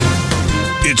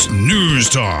It's news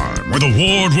time with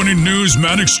award-winning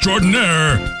newsman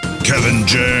extraordinaire, Kevin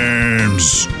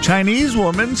James. Chinese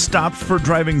woman stopped for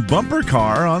driving bumper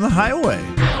car on the highway.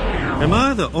 Am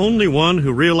I the only one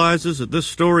who realizes that this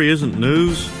story isn't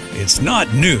news? It's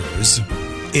not news.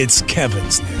 It's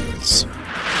Kevin's news.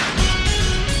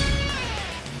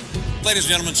 Ladies and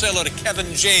gentlemen, say hello to Kevin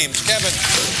James. Kevin.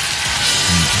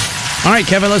 All right,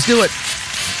 Kevin, let's do it.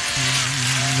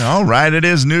 All right, it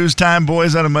is news time,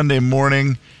 boys, on a Monday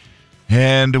morning.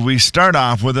 And we start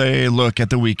off with a look at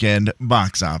the weekend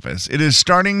box office. It is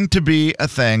starting to be a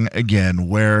thing again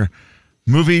where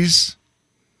movies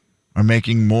are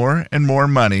making more and more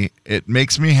money. It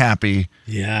makes me happy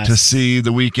to see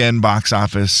the weekend box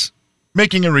office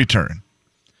making a return.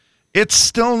 It's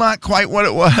still not quite what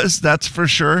it was, that's for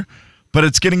sure, but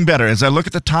it's getting better. As I look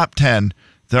at the top 10,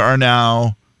 there are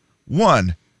now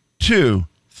 1, 2,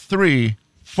 3,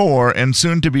 4, and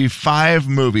soon to be 5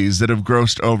 movies that have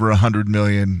grossed over $100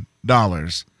 million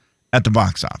at the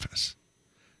box office.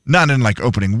 Not in like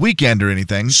opening weekend or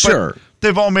anything. Sure. But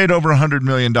they've all made over $100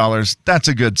 million. That's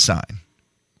a good sign.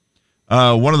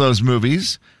 One of those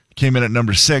movies came in at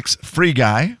number 6, Free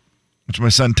Guy, which my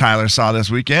son Tyler saw this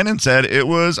weekend and said it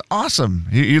was awesome.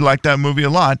 He liked that movie a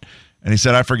lot. And he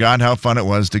said, I forgot how fun it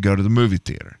was to go to the movie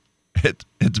theater.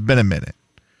 It's been a minute.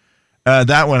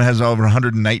 That one has over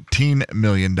 $119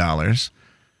 million.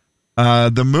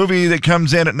 The movie that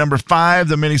comes in at number 5,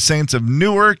 The Many Saints of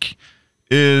Newark,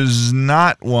 is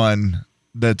not one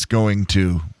that's going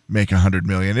to make $100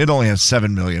 million. It only has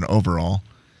 $7 million overall.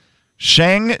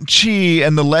 Shang-Chi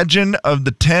and the Legend of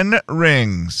the Ten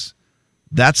Rings.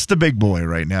 That's the big boy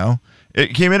right now.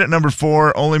 It came in at number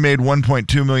 4, only made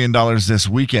 $1.2 million this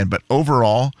weekend, but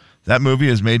overall, that movie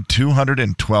has made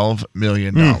 $212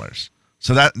 million.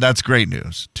 So that's great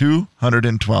news.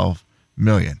 $212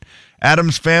 million.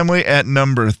 Addams Family at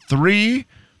number 3.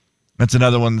 That's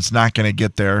another one that's not going to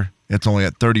get there. It's only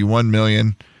at $31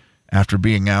 million after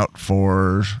being out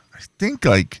for, I think,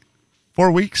 like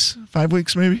 4 weeks, 5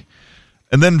 weeks maybe.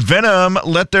 And then Venom,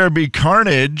 Let There Be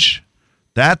Carnage.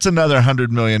 That's another $100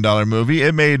 million movie.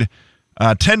 It made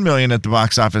 $10 million at the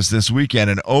box office this weekend,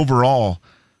 and overall,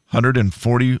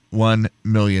 $141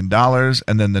 million.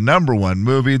 And then the number 1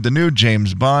 movie, the new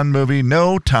James Bond movie,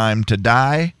 No Time to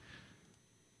Die,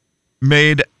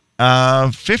 made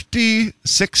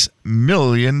 $56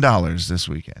 million this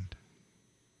weekend.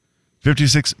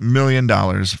 $56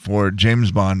 million for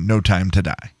James Bond, No Time to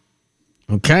Die.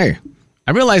 Okay.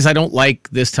 I realize I don't like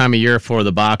this time of year for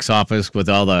the box office with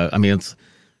all the,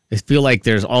 I feel like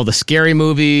there's all the scary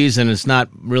movies and it's not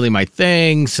really my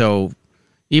thing. So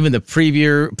even the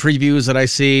previews that I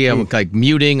see, I'm like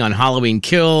muting on Halloween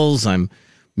Kills. I'm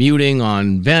muting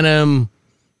on Venom.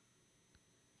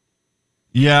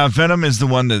 Yeah, Venom is the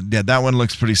one that one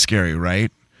looks pretty scary,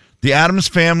 right? The Addams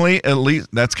Family, at least,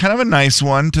 that's kind of a nice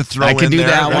one to throw in there. I can do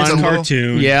that one.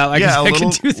 Cartoon. Yeah, I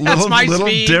can do that. That's my little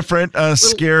speed. Different,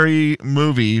 scary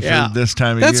movie for this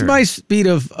time of year. That's my speed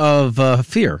of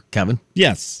fear, Kevin.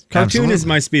 Yes. Cartoon is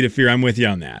my speed of fear. I'm with you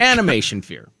on that. Animation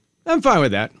fear. I'm fine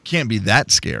with that. Can't be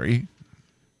that scary.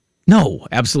 No,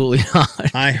 absolutely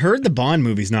not. I heard the Bond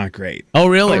movie's not great. Oh,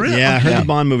 really? Yeah, I heard the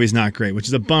Bond movie's not great, which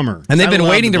is a bummer. And they've been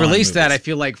waiting to release that, I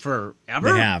feel like,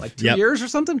 forever? They have. Like 2 years or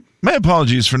something? My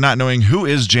apologies for not knowing who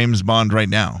is James Bond right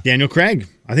now. Daniel Craig.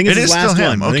 I think it's his last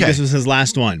one. I think this was his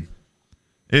last one.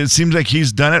 It seems like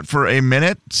he's done it for a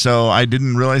minute, so I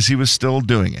didn't realize he was still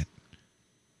doing it.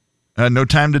 No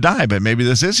Time to Die, but maybe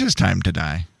this is his time to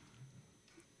die.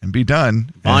 And be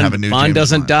done. And have a new Bond James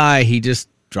doesn't Bond. die. He just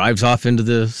drives off into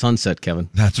the sunset, Kevin.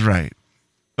 That's right.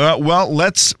 Well,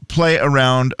 let's play a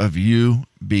round of You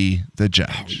Be the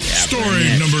Judge.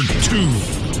 Story number 2.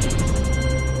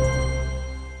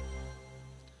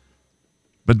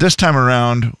 But this time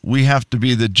around, we have to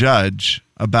be the judge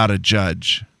about a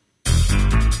judge.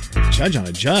 Judge on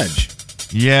a judge?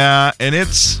 Yeah, and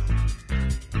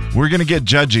we're going to get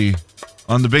judgy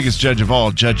on the biggest judge of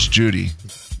all, Judge Judy.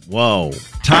 Whoa.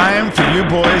 Time for you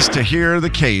boys to hear the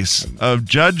case of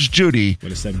Judge Judy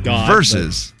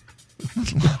versus...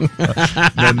 not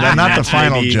the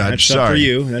final judge, That's up for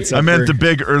you. I meant the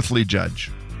big earthly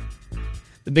judge.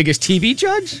 The biggest TV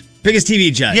judge? Biggest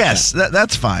TV judge. Yes,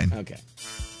 that's fine. Okay.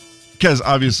 Because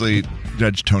obviously,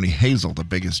 Judge Tony Hazel, the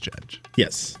biggest judge.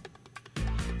 Yes.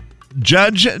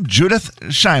 Judge Judith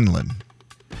Scheinlin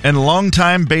and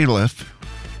longtime bailiff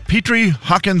Petrie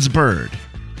Hawkins Bird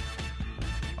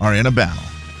are in a battle.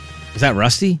 Is that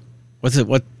Rusty? What's it?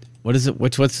 What's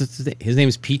his name? His name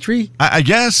is Petrie? I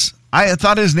guess. I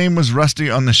thought his name was Rusty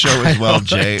on the show as well,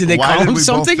 Jay. Did they Why call did him we both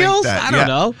something think else? that? I don't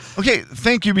know. Okay,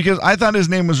 thank you, because I thought his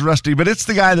name was Rusty, but it's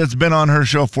the guy that's been on her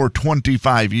show for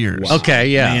 25 years. Wow. Okay,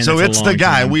 yeah. Man, So that's it's a the long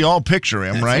guy. time. We all picture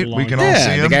him, That's a right? long We can time. all see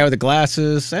Yeah, him. the guy with the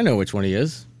glasses. I know which one he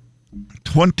is.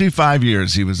 25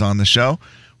 years he was on the show.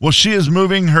 Well, she is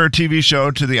moving her TV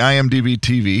show to the IMDb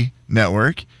TV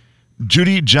network.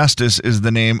 Judy Justice is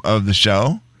the name of the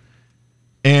show.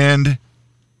 And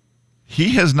he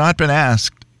has not been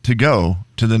asked to go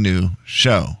to the new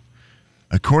show.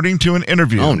 According to an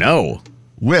interview Oh, no.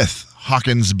 with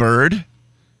Hawkins Bird,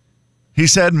 he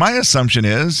said, "My assumption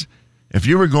is if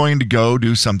you were going to go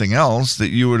do something else, that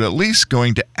you would at least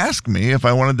going to ask me if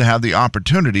I wanted to have the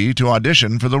opportunity to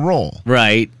audition for the role.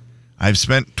 Right. I've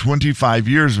spent 25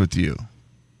 years with you."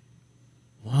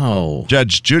 Whoa.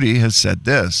 Judge Judy has said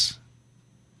this.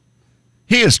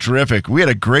 "He is terrific. We had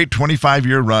a great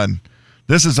 25-year run.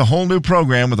 This is a whole new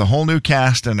program with a whole new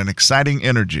cast and an exciting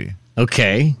energy."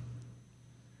 Okay.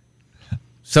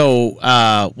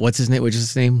 So, what's his name? What's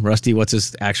his name? Rusty, what's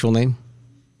his actual name?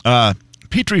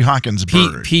 Petrie Hawkins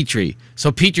Bird. Petrie.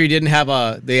 So Petrie didn't have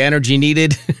the energy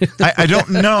needed? I don't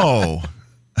know.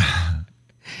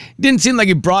 Didn't seem like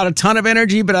he brought a ton of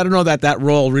energy, but I don't know that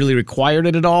role really required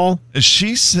it at all.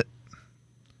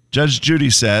 Judge Judy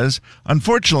says,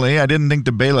 "Unfortunately, I didn't think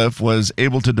the bailiff was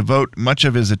able to devote much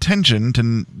of his attention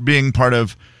to being part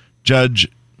of Judy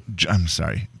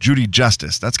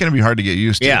Justice." That's going to be hard to get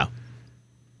used to. Yeah.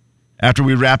 After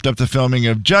we wrapped up the filming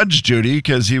of Judge Judy,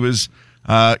 because he was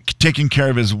taking care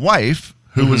of his wife,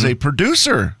 who was a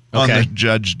producer on the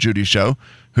Judge Judy show,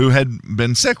 who had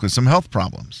been sick with some health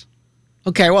problems.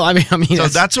 Okay, well, I mean, So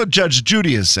that's what Judge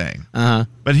Judy is saying. Uh-huh.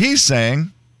 But he's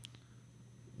saying,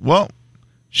 well,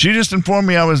 she just informed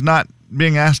me I was not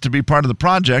being asked to be part of the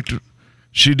project.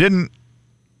 She didn't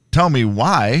tell me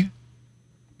why,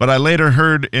 but I later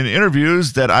heard in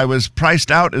interviews that I was priced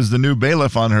out as the new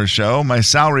bailiff on her show. My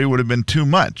salary would have been too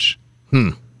much.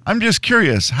 I'm just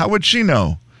curious, how would she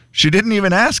know? She didn't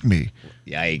even ask me.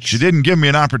 Yikes. She didn't give me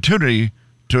an opportunity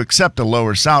to accept a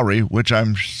lower salary, which I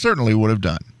certainly would have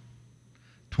done.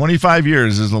 25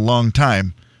 years is a long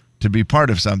time to be part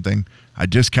of something. I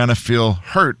just kind of feel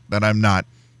hurt that I'm not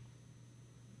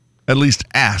at least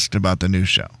asked about the new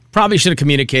show. Probably should have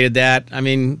communicated that. I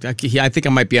mean, I think I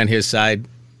might be on his side.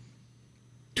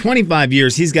 25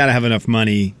 years, he's got to have enough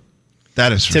money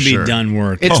That is for to sure. be done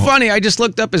work. It's funny. I just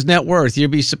looked up his net worth.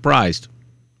 You'd be surprised.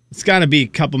 It's got to be a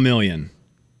couple million.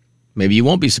 Maybe you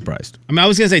won't be surprised. I mean, I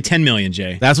was going to say 10 million,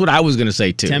 Jay. That's what I was going to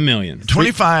say, too. 10 million.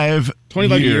 25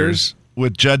 years years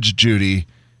with Judge Judy.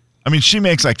 I mean, she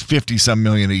makes like 50-some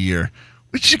million a year.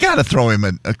 But you got to throw him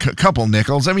a couple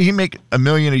nickels. I mean, he make $1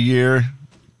 million a year.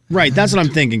 Right, that's what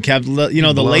I'm thinking, Kev. You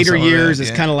know, the Blow later some of years that, is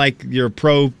yeah. kind of like your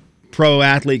pro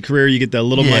athlete career. You get the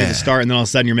little money Yeah. to start, and then all of a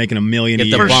sudden you're making $1 million Get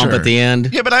a the year. bump sure. at the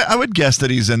end. Yeah, but I would guess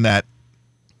that he's in that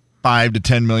 $5 to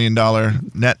 $10 million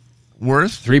net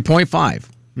worth. 3.5.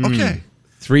 Okay.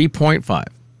 3.5.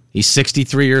 He's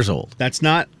 63 years old. That's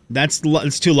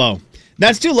too low.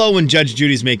 That's too low when Judge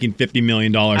Judy's making $50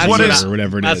 million a What year is- or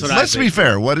whatever it that's is. what I Let's be think.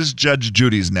 fair. What is Judge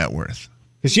Judy's net worth?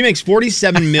 Because she makes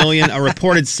 $47 million, a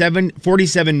reported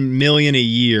 $47 million a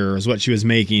year is what she was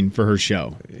making for her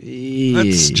show.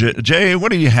 That's Jay,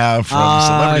 what do you have from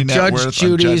Celebrity Net Judge Worth? on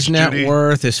Judy's Judge net Judy?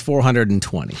 worth is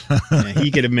 420. Yeah, he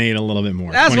could have made a little bit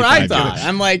more. That's what I 25 thought. years.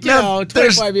 I'm like, Now,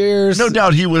 25 years. No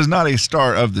doubt he was not a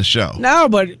star of the show. No,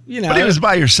 but, But he was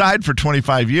by your side for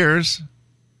 25 years.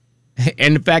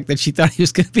 and the fact that she thought he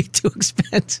was going to be too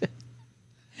expensive.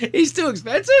 He's too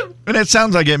expensive? And it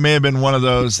sounds like it may have been one of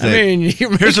those that. I mean, you're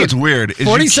here's what's making weird. Is you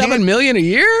 $47 can't- million a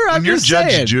year? I'm When you're just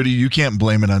Judge saying. Judy, you can't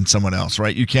blame it on someone else,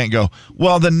 right? You can't go,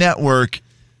 well, the network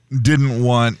didn't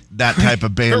want that type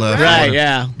of bailiff. Right, or-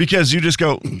 yeah. Because you just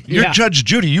go, you're Yeah. Judge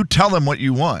Judy, you tell them what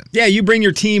you want. Yeah, you bring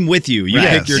your team with you. You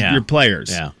Right. pick your, Yeah. your players.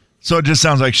 Yeah. So it just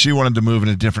sounds like she wanted to move in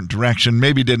a different direction.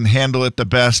 Maybe didn't handle it the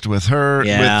best with her,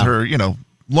 Yeah.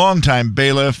 longtime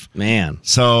bailiff. Man.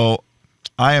 So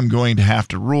I am going to have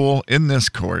to rule in this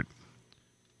court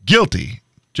guilty,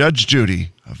 Judge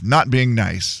Judy, of not being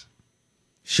nice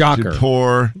Shocker. to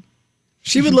poor.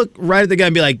 She would look right at the guy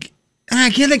and be like,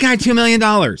 give the guy $2 million.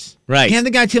 Right. Give the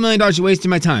guy $2 million. You're wasting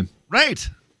my time. Right.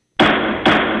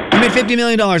 I made $50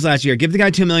 million last year. Give the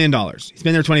guy $2 million. He's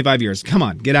been there 25 years. Come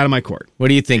on, get out of my court. What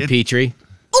do you think, Petrie?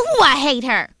 Ooh, I hate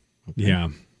her. Yeah.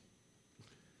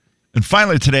 And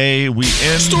finally today, we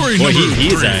end. Story Boy, number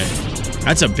he's 3.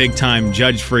 that's a big time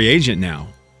judge free agent now.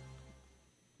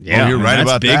 Yeah, you're right that's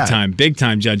about big that. big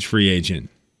time judge free agent.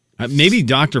 Maybe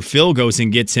Dr. Phil goes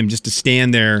and gets him just to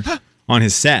stand there on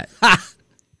his set.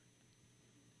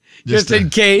 Just in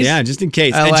case. Yeah, just in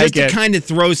case. I And like just to it. kind of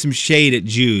throw some shade at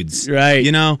Jude's. Right.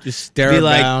 You know? Just stare Be her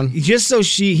like, down. just so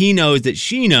he knows that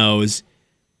she knows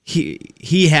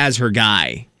he has her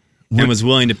guy and was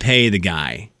willing to pay the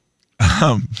guy.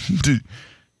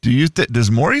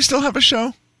 Does Maury still have a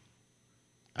show?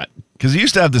 Because he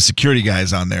used to have the security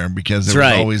guys on there because there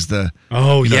was right. always the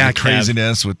Kev.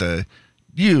 craziness with the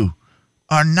you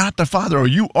are not the father or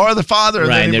you are the father.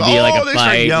 Right, and then there'd be like a they start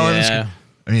fight. yelling. Yeah.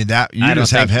 I mean that you I don't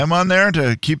just have think- him on there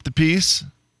to keep the peace.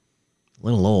 A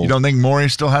little old. You don't think Maury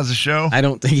still has a show? I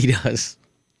don't think he does.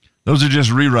 Those are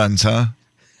just reruns, huh?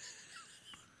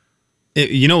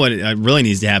 You know what really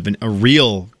needs to happen? A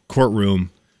real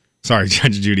courtroom. Sorry,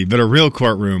 Judge Judy, but a real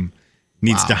courtroom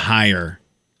needs to hire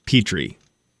Petrie.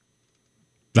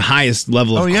 The highest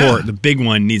level of court, the big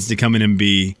one, needs to come in and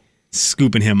be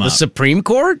scooping him The up. Supreme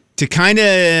Court? To kind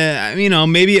of,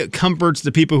 maybe it comforts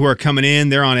the people who are coming in.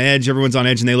 They're on edge. Everyone's on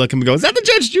edge, and they look and go, "Is that the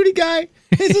Judge Judy guy?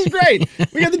 This is great.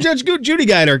 We got the Judge Judy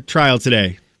guy at our trial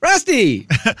today." Rusty!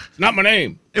 It's not my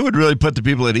name. It would really put the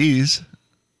people at ease.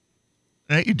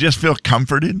 Right? You just feel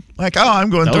comforted. Like, oh, I'm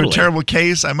going through a terrible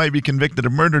case. I might be convicted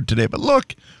of murder today. But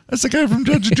look, that's the guy from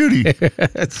Judge Judy.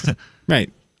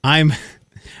 Right. I'm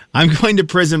going to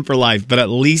prison for life, but at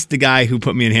least the guy who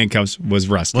put me in handcuffs was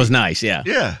Rusty. Was nice, yeah.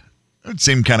 Yeah. It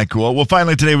seemed kind of cool. Well,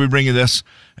 finally today we bring you this.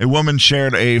 A woman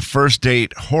shared a first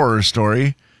date horror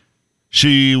story.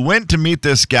 She went to meet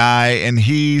this guy, and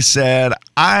he said,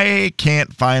 I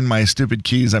can't find my stupid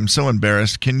keys. I'm so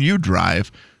embarrassed. Can you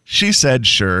drive? She said,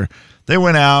 sure. They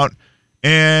went out,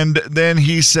 and then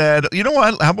he said, you know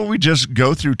what? How about we just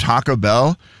go through Taco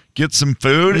Bell, get some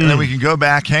food, and then we can go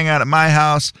back, hang out at my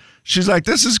house. She's like,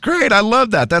 this is great. I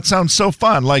love that. That sounds so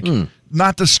fun. Like,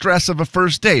 not the stress of a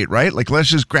first date, right? Like, let's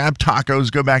just grab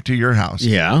tacos, go back to your house.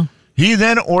 Yeah. He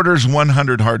then orders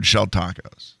 100 hard-shell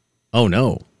tacos. Oh,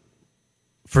 no.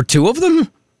 For two of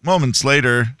them? Moments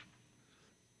later,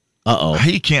 Uh-oh.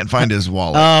 he can't find his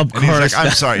wallet. Of and he's course. like,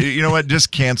 I'm sorry. You know what?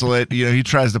 Just cancel it. You know, he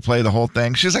tries to play the whole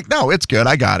thing. She's like, no, it's good.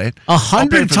 I got it.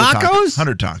 100 tacos?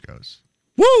 100 tacos.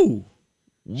 Woo!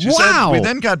 She Wow. said we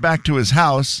then got back to his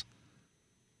house,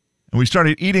 and we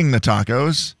started eating the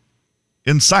tacos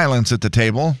in silence at the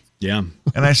table. Yeah.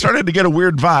 And I started to get a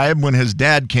weird vibe when his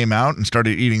dad came out and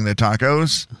started eating the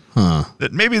tacos.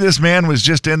 That maybe this man was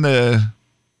just in the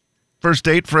first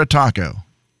date for a taco.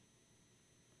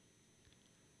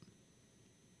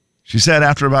 She said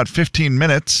after about 15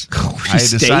 minutes, I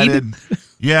decided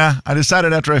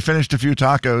after I finished a few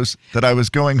tacos that I was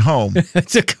going home.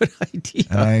 That's a good idea.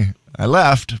 And I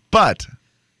left, but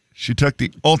she took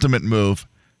the ultimate move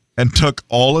and took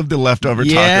all of the leftover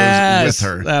tacos with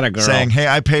her, that a girl. saying, hey,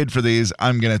 I paid for these.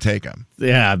 I'm going to take them.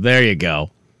 Yeah, there you go.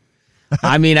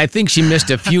 I mean, I think she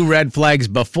missed a few red flags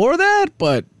before that,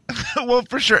 but Well,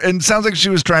 for sure. And it sounds like she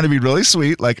was trying to be really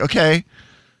sweet. Like, okay,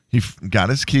 he got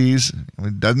his keys. He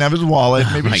doesn't have his wallet.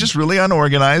 Maybe he's just really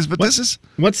unorganized. But this is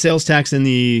What's sales tax in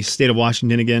the state of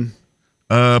Washington again?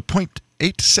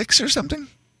 0.86 or something.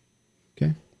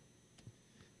 Okay.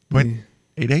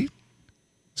 0.88.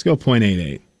 Let's go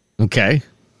 0.88. okay.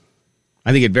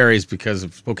 I think it varies because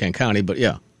of Spokane County, but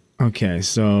yeah. Okay,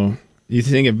 so you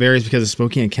think it varies because of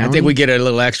Spokane County? I think we get a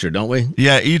little extra, don't we?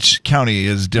 Yeah, each county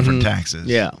is different taxes.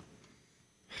 Yeah.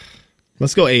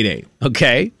 Let's go 8.8.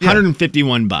 Okay.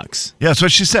 $151. Yeah, that's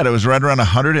what she said. It was right around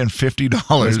 $150.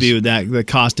 Let's be with that the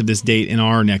cost of this date in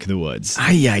our neck of the woods.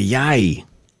 Ay, ay, ay.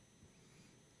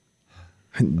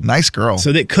 Nice girl.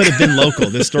 So that could have been local.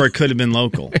 This story could have been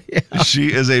local.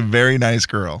 She is a very nice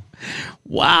girl.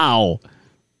 Wow.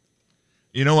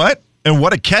 You know what? And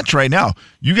what a catch right now.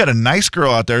 You got a nice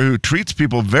girl out there who treats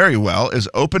people very well, is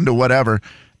open to whatever,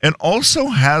 and also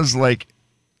has like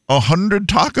 100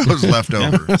 tacos left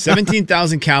over.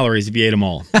 17,000 calories if you ate them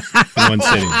all in one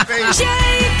sitting.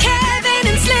 Jay, Kevin,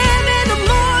 and Slim in the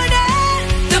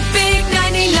morning. The big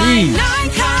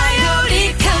 99.9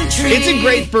 Coyote Country. It's a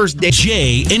great first date.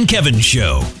 Jay and Kevin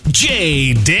Show.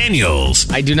 Jay Daniels.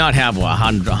 I do not have a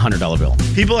 $100 bill.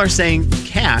 People are saying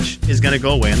cash is going to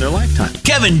go away in their lifetime.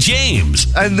 Kevin James.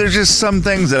 And there's just some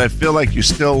things that I feel like you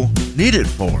still need it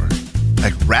for,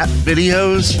 like rap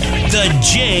videos. The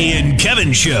Jay and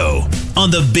Kevin Show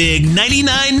on the big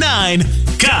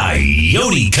 99.9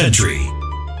 Coyote Country.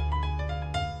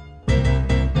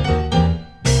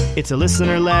 It's a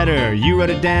listener letter. You wrote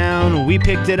it down. We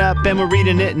picked it up and we're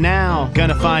reading it now.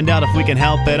 Gonna find out if we can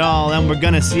help at all. And we're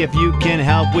gonna see if you can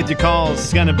help with your calls.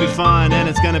 It's gonna be fun and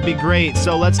it's gonna be great.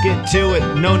 So let's get to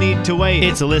it. No need to wait.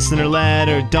 It's a listener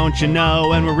letter, don't you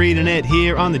know? And we're reading it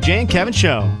here on the Jay and Kevin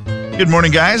Show. Good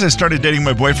morning, guys. I started dating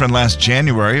my boyfriend last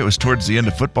January. It was towards the end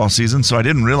of football season, so I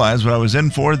didn't realize what I was in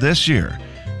for this year.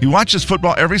 He watches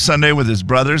football every Sunday with his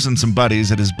brothers and some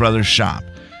buddies at his brother's shop.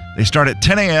 They start at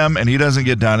 10 a.m. and he doesn't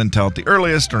get done until at the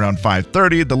earliest, around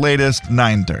 5:30, the latest,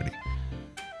 9:30.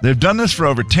 They've done this for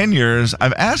over 10 years.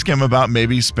 I've asked him about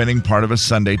maybe spending part of a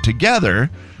Sunday together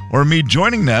or me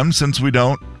joining them since we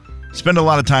don't spend a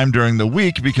lot of time during the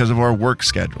week because of our work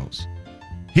schedules.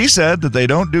 He said that they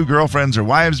don't do girlfriends or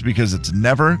wives because it's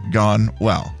never gone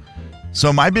well. So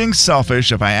am I being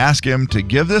selfish if I ask him to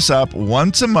give this up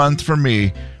once a month for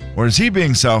me, or is he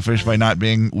being selfish by not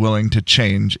being willing to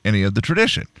change any of the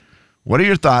tradition? What are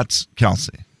your thoughts,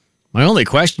 Kelsey? My only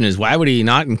question is, why would he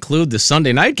not include the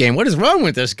Sunday night game? What is wrong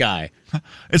with this guy?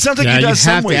 It sounds like he does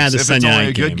some weeks if it's only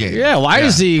a good game. Yeah, why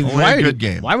is he? Only Why a good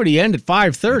game. Why would he end at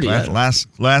 5:30?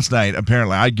 Last night,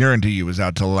 apparently, I guarantee you was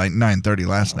out till like 9:30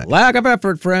 last night. Lack of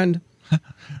effort, friend.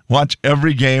 Watch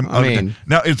every game.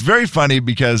 Now, it's very funny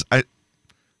because I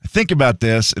think about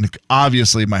this, and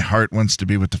obviously my heart wants to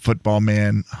be with the football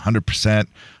man 100%.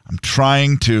 I'm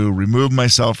trying to remove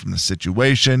myself from the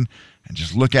situation and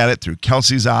just look at it through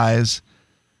Kelsey's eyes.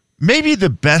 Maybe the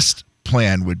best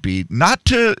plan would be not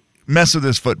to mess with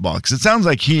his football, because it sounds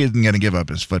like he isn't going to give up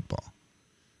his football.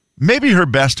 Maybe her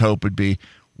best hope would be,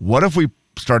 what if we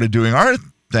started doing our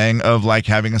thing of like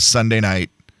having a Sunday night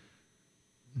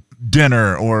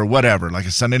dinner or whatever, like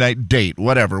a Sunday night date,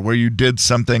 whatever, where you did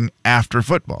something after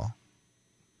football.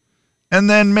 And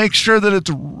then make sure that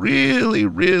it's really,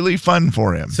 really fun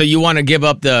for him. So you want him to give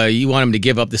up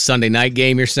the Sunday night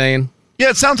game, you're saying? Yeah,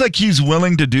 it sounds like he's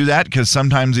willing to do that because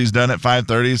sometimes he's done at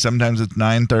 5:30, sometimes it's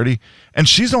 9:30. And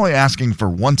she's only asking for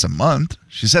once a month.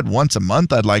 She said once a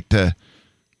month I'd like to,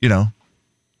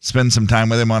 spend some time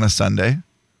with him on a Sunday.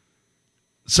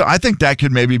 So I think that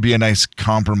could maybe be a nice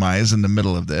compromise in the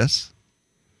middle of this.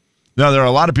 Now, there are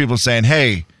a lot of people saying,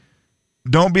 hey,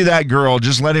 don't be that girl.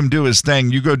 Just let him do his thing.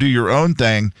 You go do your own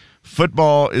thing.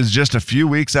 Football is just a few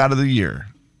weeks out of the year.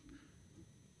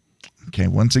 Okay,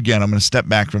 once again, I'm going to step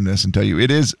back from this and tell you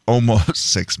it is almost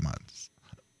 6 months.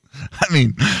 I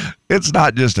mean, it's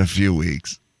not just a few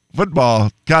weeks.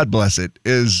 Football, God bless it,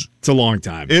 it's a long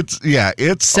time.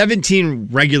 It's 17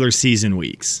 regular season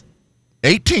weeks.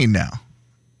 18 now.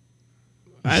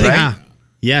 Right?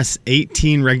 Yes,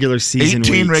 18 regular season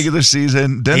 18 weeks. regular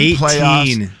season, then 18.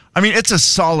 playoffs. I mean, it's a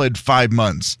solid 5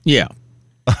 months. Yeah.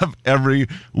 Of every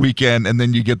weekend, and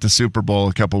then you get the Super Bowl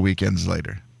a couple weekends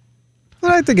later.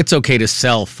 Well, I think it's okay to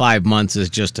sell 5 months as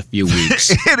just a few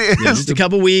weeks. It is. Yeah, just a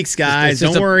couple weeks, guys.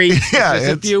 Don't worry. Yeah, it's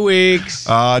a few weeks.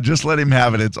 Just let him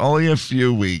have it. It's only a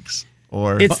few weeks.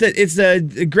 Or it's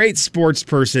the great sports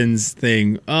person's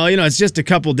thing. Oh, it's just a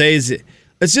couple days.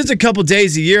 It's just a couple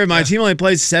days a year. My team only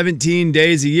plays 17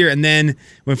 days a year. And then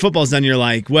when football's done, you're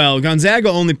like, well, Gonzaga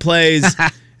only plays,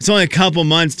 it's only a couple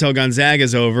months till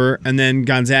Gonzaga's over. And then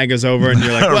Gonzaga's over. And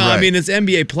you're like, well, Right. I mean, it's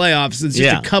NBA playoffs. It's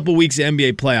just a couple weeks of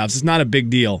NBA playoffs. It's not a big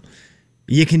deal.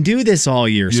 You can do this all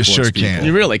year, You sports sure people. can.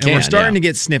 You really can. And we're starting yeah. to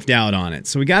get sniffed out on it.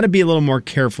 So we got to be a little more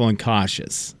careful and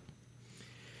cautious.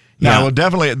 Now, well,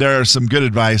 definitely, there are some good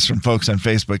advice from folks on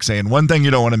Facebook saying one thing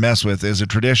you don't want to mess with is a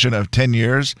tradition of 10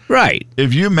 years. Right.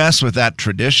 If you mess with that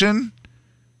tradition,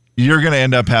 you're going to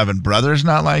end up having brothers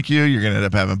not like you. You're going to end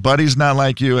up having buddies not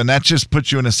like you. And that just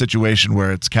puts you in a situation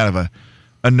where it's kind of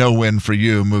a no-win for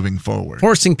you moving forward.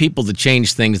 Forcing people to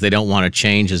change things they don't want to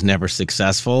change is never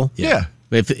successful. Yeah.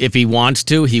 If he wants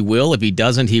to, he will. If he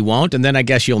doesn't, he won't. And then I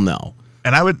guess you'll know.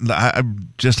 And I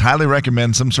just highly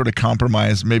recommend some sort of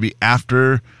compromise maybe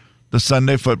after the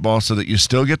Sunday football so that you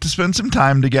still get to spend some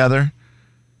time together,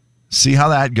 see how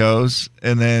that goes,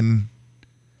 and then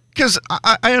because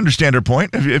I understand her point.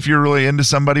 If you're really into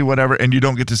somebody, whatever, and you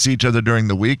don't get to see each other during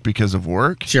the week because of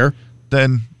work, Sure.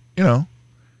 then,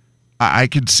 I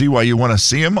could see why you want to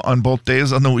see him on both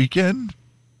days on the weekend.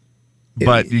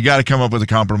 But you got to come up with a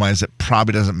compromise that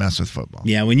probably doesn't mess with football.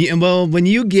 Yeah, when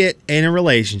you get in a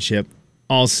relationship,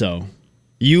 also,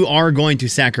 you are going to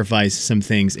sacrifice some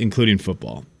things, including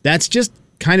football. That's just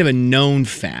kind of a known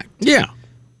fact. Yeah.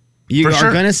 You For are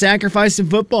sure. going to sacrifice some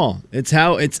football. It's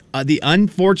how it's the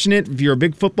unfortunate. If you're a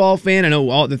big football fan, I know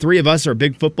all the three of us are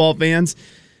big football fans.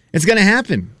 It's going to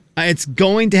happen. It's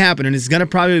going to happen, and it's going to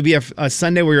probably be a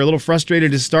Sunday where you're a little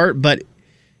frustrated to start. But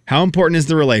how important is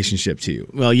the relationship to you?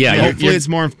 Well, yeah. Hopefully, it's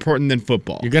more important than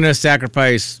football. You're going to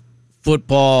sacrifice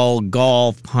football,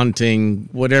 golf, hunting,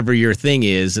 whatever your thing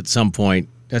is at some point.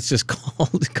 That's just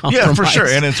called compromise. Yeah, for sure.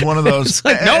 And it's one of those. It's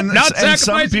like, nope, not some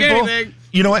sacrificing people, anything.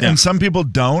 You know what? And some people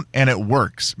don't, and it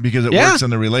works because it Yeah. works in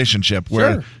the relationship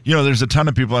where, Sure. there's a ton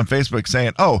of people on Facebook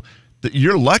saying, oh,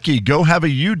 You're lucky. Go have a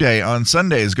U day on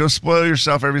Sundays. Go spoil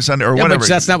yourself every Sunday or Yeah, whatever. but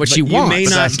that's not what she You wants. may But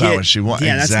not that's get, not what she wants.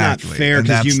 Yeah, that's Exactly. not fair And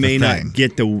because that's you may the not thing.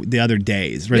 get the other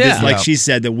days. Right? Yeah. Like Yeah. she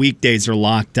said, the weekdays are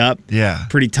locked up Yeah.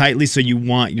 pretty tightly, so you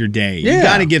want your day. You Yeah.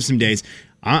 got to give some days.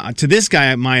 To this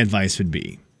guy, my advice would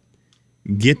be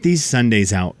get these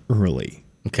Sundays out early.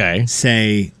 Okay.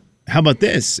 Say, how about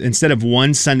this? Instead of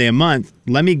one Sunday a month,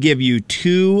 let me give you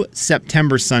 2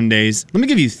 September Sundays. Let me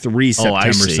give you 3 Oh,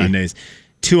 I September see. Sundays,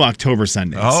 2 October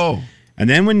Sundays. Oh. And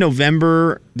then when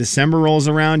November, December rolls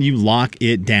around, you lock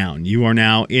it down. You are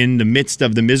now in the midst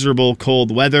of the miserable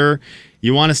cold weather.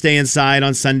 You want to stay inside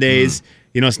on Sundays.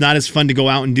 You know, it's not as fun to go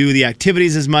out and do the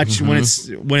activities as much when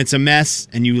it's a mess,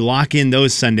 and you lock in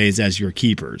those Sundays as your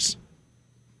keepers.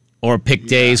 Or pick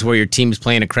days where your team's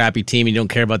playing a crappy team and you don't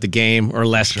care about the game, or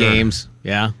less games.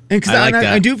 Yeah. And I like that.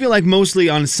 I do feel like mostly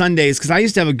on Sundays, because I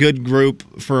used to have a good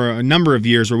group for a number of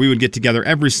years where we would get together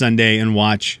every Sunday and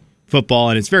watch football.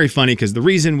 And it's very funny because the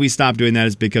reason we stopped doing that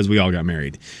is because we all got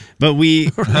married. But we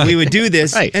would do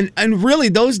this. Right. And really,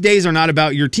 those days are not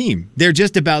about your team. They're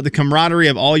just about the camaraderie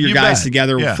of all your You guys bet.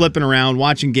 together, Yeah. flipping around,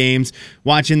 watching games,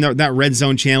 watching that Red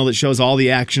Zone channel that shows all the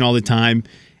action all the time,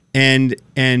 and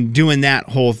doing that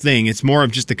whole thing. It's more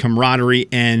of just the camaraderie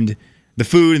and the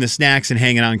food and the snacks and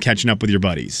hanging out and catching up with your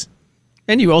buddies.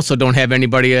 And you also don't have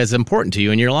anybody as important to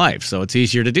you in your life, so it's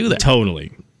easier to do that.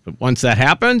 Totally. But once that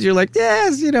happens, you're like,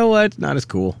 yes, you know what? Not as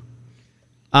cool.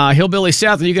 Hillbilly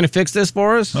Seth, are you going to fix this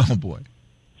for us? Oh, boy.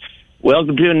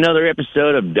 Welcome to another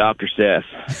episode of Dr. Seth.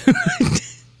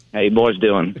 How you boys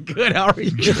doing? Good. How are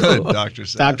you? Good, Dr.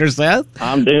 Seth. Dr. Seth?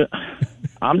 I'm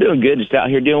doing good. Just out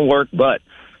here doing work. But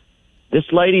this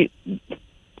lady,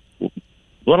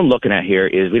 what I'm looking at here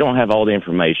is we don't have all the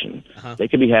information. They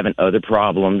could be having other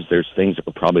problems. There's things that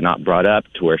were probably not brought up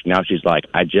to where now she's like,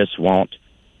 I just want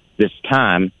this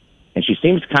time. And she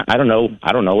seems kind. I don't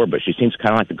know her, but she seems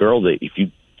kind of like the girl that if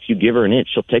you give her an inch,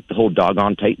 she'll take the whole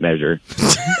doggone tape measure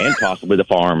and possibly the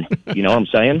farm. You know what I'm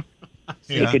saying?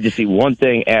 Yeah. It could just be one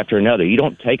thing after another. You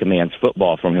don't take a man's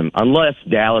football from him unless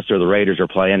Dallas or the Raiders are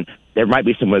playing. There might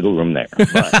be some wiggle room there.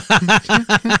 But,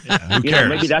 Who you know, cares?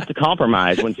 maybe that's the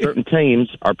compromise. When certain teams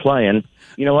are playing,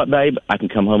 you know what, babe? I can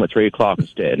come home at 3 o'clock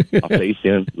instead. I'll see you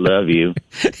soon. Love you.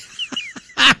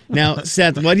 Now,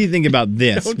 Seth, what do you think about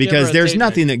this? Don't give her Because a there's tape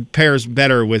nothing that pairs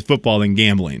better with football than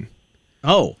gambling.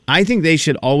 Oh. I think they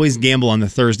should always gamble on the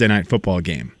Thursday night football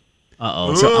game.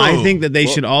 Uh-oh. So I think that they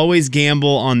should always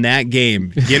gamble on that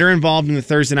game. Get her involved in the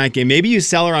Thursday night game. Maybe you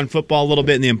sell her on football a little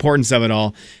bit and the importance of it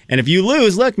all. And if you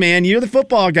lose, look, man, you're the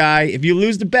football guy. If you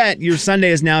lose the bet, your Sunday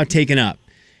is now taken up.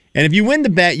 And if you win the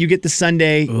bet, you get the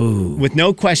Sunday with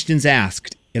no questions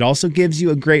asked. It also gives you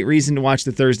a great reason to watch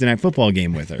the Thursday night football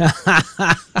game with her.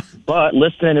 But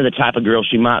listening to the type of girl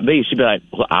she might be, she'd be like,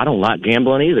 well, I don't like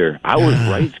gambling either. I was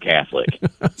raised Catholic.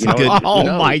 You know, good- who Oh,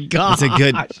 knows? my God. It's a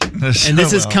good, and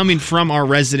this is coming from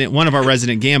one of our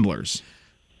resident gamblers.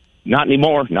 Not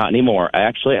anymore. Not anymore.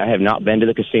 Actually, I have not been to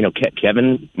the casino.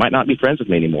 Kevin might not be friends with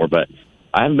me anymore, but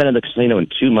I haven't been to the casino in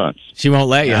 2 months. She won't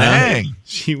let you, huh? Dang.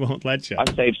 She won't let you.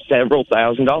 I've saved several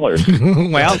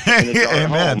 $1,000s. Well,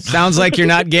 Amen. sounds like you're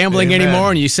not gambling Amen. anymore,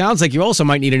 and you sounds like you also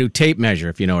might need a new tape measure,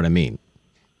 if you know what I mean.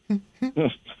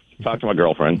 Talk to my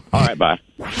girlfriend. All right, bye.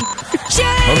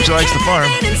 Hope she likes the farm.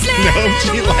 Hope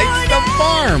she likes the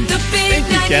farm. The big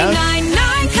Thank you, Kev.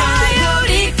 99.9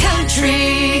 Coyote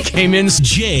Country. Cayman's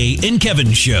Jay and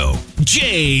Kevin Show.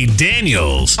 Jay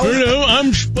Daniels. Hello,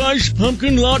 I'm Spice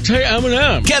Pumpkin Latte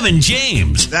M&M. Kevin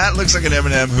James. That looks like an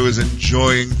M&M who is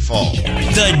enjoying fall.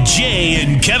 The Jay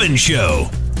and Kevin Show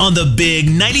on the Big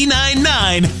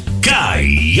 99.9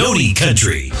 Coyote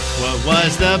Country. What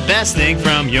was the best thing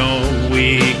from your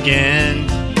weekend?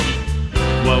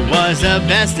 What was the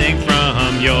best thing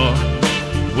from your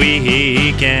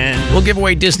weekend? We'll give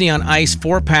away Disney on Ice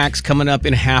 4-packs coming up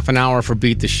in half an hour for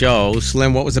Beat the Show.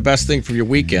 Slim, what was the best thing from your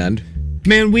weekend?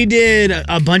 Man, we did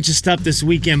a bunch of stuff this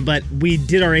weekend, but we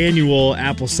did our annual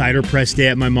apple cider press day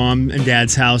at my mom and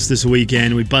dad's house this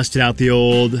weekend. We busted out the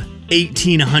old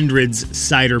 1800s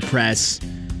cider press,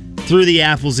 threw the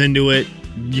apples into it,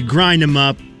 you grind them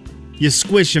up, you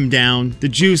squish them down, the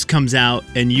juice comes out,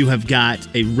 and you have got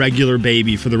a regular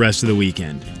baby for the rest of the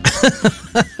weekend.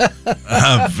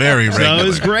 Very regular. So it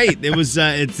was great. It was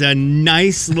it's a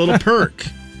nice little perk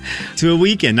to a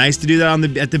weekend. Nice to do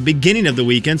that at the beginning of the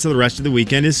weekend, so the rest of the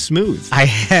weekend is smooth.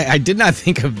 I did not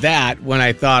think of that when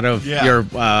I thought of your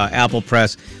apple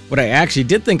press. What I actually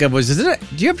did think of was, do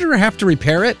you ever have to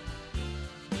repair it?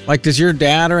 Like, does your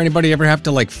dad or anybody ever have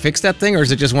to, like, fix that thing? Or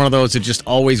is it just one of those that just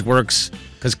always works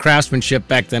because craftsmanship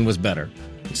back then was better?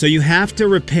 So you have to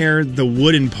repair the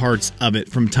wooden parts of it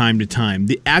from time to time.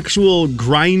 The actual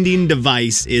grinding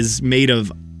device is made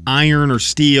of iron or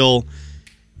steel.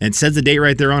 And it says the date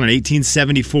right there on it,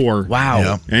 1874. Wow.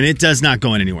 Yeah. And it does not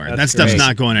go anywhere. That stuff's great.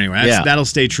 not going anywhere. That'll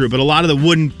stay true. But a lot of the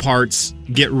wooden parts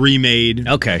get remade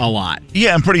a lot.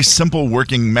 Yeah, and pretty simple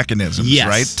working mechanisms, Yes.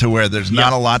 right? To where there's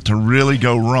not a lot to really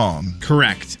go wrong.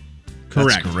 Correct.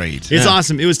 That's great. It's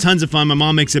awesome. It was tons of fun. My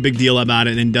mom makes a big deal about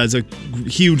it and does a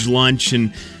huge lunch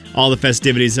and all the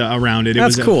festivities around it. It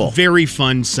That's was cool. a very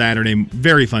fun Saturday.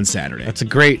 Very fun Saturday. That's a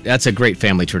great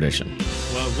family tradition.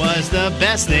 What was the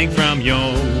best thing from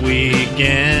your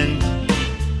weekend?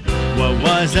 What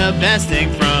was the best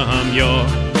thing from your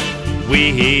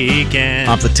weekend?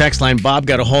 Off the text line, Bob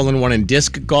got a hole-in-one in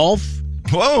disc golf.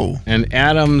 Whoa. And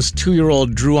Adam's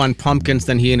 2-year-old drew on pumpkins,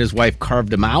 then he and his wife carved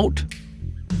them out.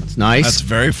 That's nice. That's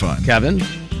very fun. Kevin?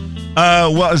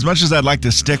 Well, as much as I'd like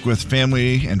to stick with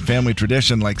family and family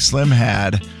tradition like Slim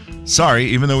had, sorry,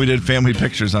 even though we did family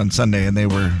pictures on Sunday and they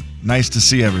were nice to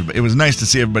see everybody, it was nice to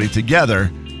see everybody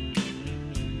together.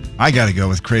 I got to go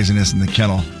with Craziness in the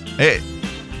Kennel.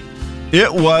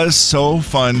 It was so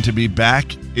fun to be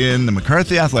back in the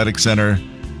McCarthy Athletic Center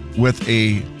with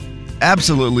a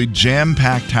absolutely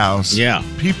jam-packed house. Yeah.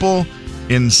 People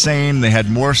insane. They had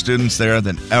more students there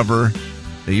than ever.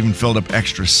 They even filled up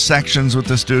extra sections with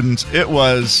the students. It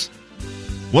was,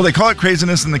 well, they call it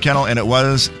Craziness in the Kennel, and it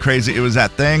was crazy. It was that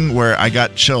thing where I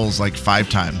got chills like 5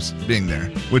 times being there,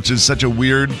 which is such a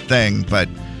weird thing, but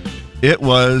it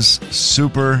was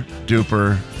super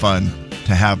duper fun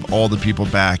to have all the people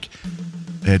back.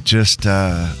 It just,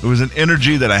 it was an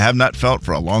energy that I have not felt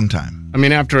for a long time. I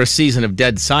mean, after a season of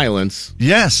dead silence.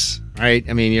 Yes. Right?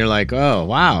 I mean, you're like, oh,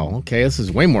 wow, okay, this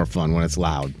is way more fun when it's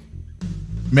loud.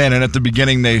 Man, and at the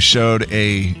beginning, they showed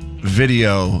a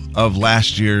video of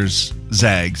last year's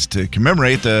Zags to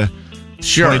commemorate the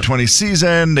 2020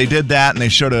 season. They did that, and they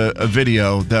showed a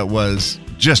video that was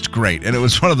just great. And it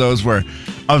was one of those where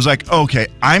I was like, okay,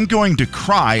 I'm going to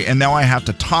cry, and now I have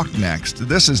to talk next.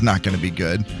 This is not going to be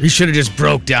good. You should have just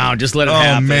broke down. Just let it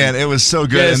happen. Oh, man, it was so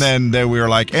good. Yes. And then we were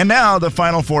like, and now the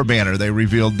Final Four banner. They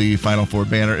revealed the Final Four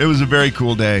banner. It was a very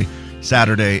cool day,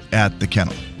 Saturday at the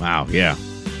Kennel. Wow, yeah.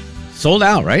 Sold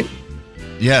out, right?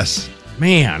 Yes.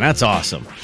 Man, that's awesome.